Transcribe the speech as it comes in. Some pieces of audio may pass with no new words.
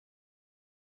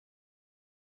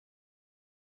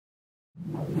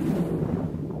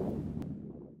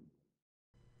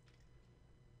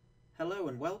Hello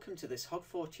and welcome to this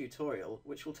HOG tutorial,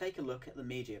 which will take a look at the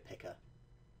media picker.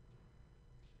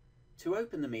 To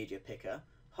open the media picker,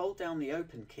 hold down the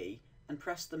Open key and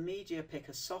press the media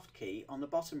picker soft key on the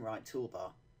bottom right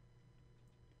toolbar.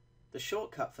 The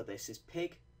shortcut for this is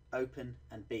Pig, Open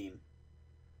and Beam.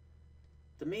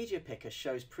 The media picker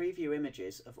shows preview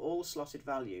images of all slotted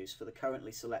values for the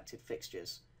currently selected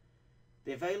fixtures.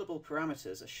 The available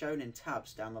parameters are shown in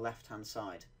tabs down the left hand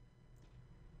side.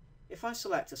 If I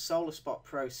select a Solar Spot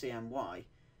Pro CMY,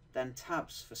 then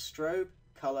tabs for Strobe,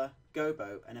 Colour,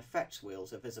 Gobo and Effects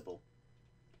wheels are visible.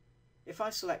 If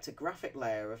I select a graphic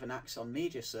layer of an Axon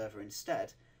Media server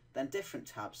instead, then different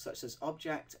tabs such as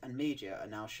Object and Media are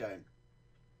now shown.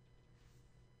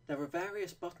 There are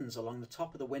various buttons along the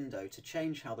top of the window to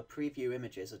change how the preview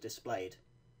images are displayed.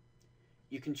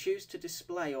 You can choose to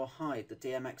display or hide the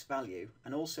DMX value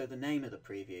and also the name of the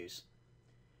previews.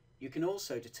 You can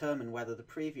also determine whether the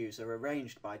previews are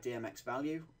arranged by DMX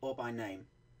value or by name.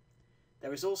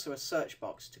 There is also a search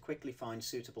box to quickly find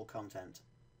suitable content.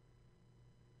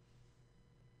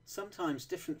 Sometimes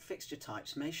different fixture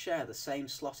types may share the same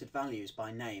slotted values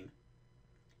by name.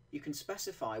 You can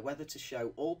specify whether to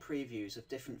show all previews of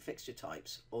different fixture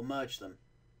types or merge them.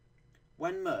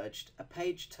 When merged, a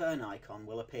page turn icon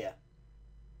will appear.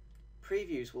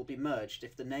 Previews will be merged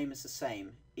if the name is the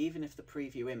same, even if the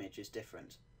preview image is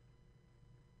different.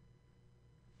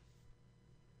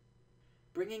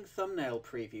 Bringing thumbnail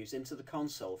previews into the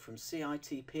console from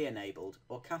CITP enabled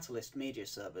or Catalyst media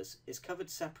servers is covered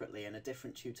separately in a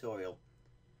different tutorial.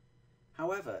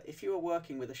 However, if you are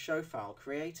working with a show file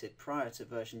created prior to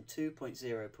version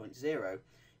 2.0.0,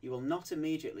 you will not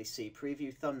immediately see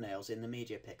preview thumbnails in the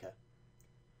media picker.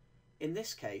 In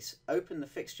this case, open the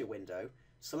fixture window,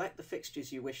 select the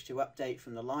fixtures you wish to update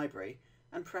from the library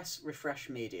and press Refresh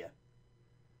Media.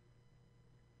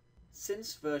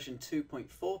 Since version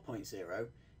 2.4.0,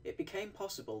 it became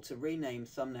possible to rename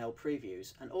thumbnail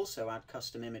previews and also add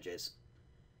custom images.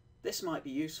 This might be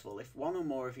useful if one or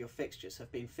more of your fixtures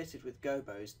have been fitted with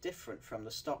gobos different from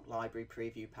the stock library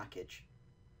preview package.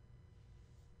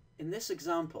 In this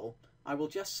example, I will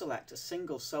just select a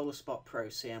single Solar Spot Pro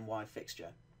CMY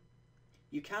fixture.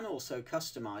 You can also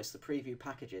customize the preview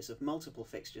packages of multiple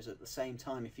fixtures at the same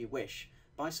time if you wish,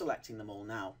 by selecting them all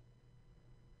now.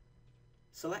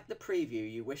 Select the preview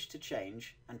you wish to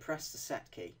change and press the Set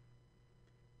key.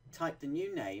 Type the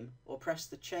new name or press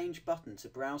the Change button to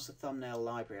browse the thumbnail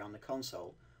library on the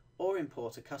console or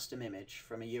import a custom image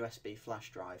from a USB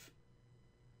flash drive.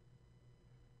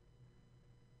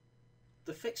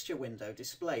 The fixture window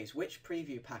displays which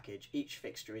preview package each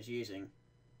fixture is using.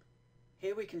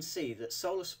 Here we can see that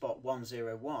Solar Spot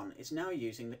 101 is now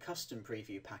using the custom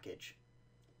preview package.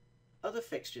 Other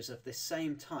fixtures of this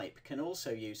same type can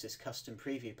also use this custom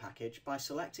preview package by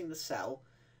selecting the cell,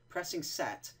 pressing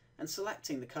Set and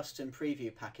selecting the custom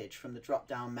preview package from the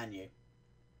drop-down menu.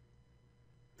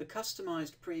 The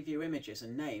customized preview images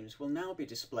and names will now be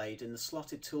displayed in the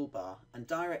slotted toolbar and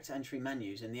direct entry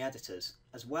menus in the editors,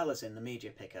 as well as in the media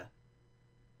picker.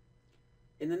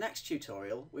 In the next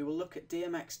tutorial, we will look at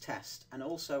DMX test and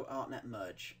also ArtNet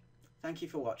merge. Thank you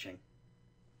for watching.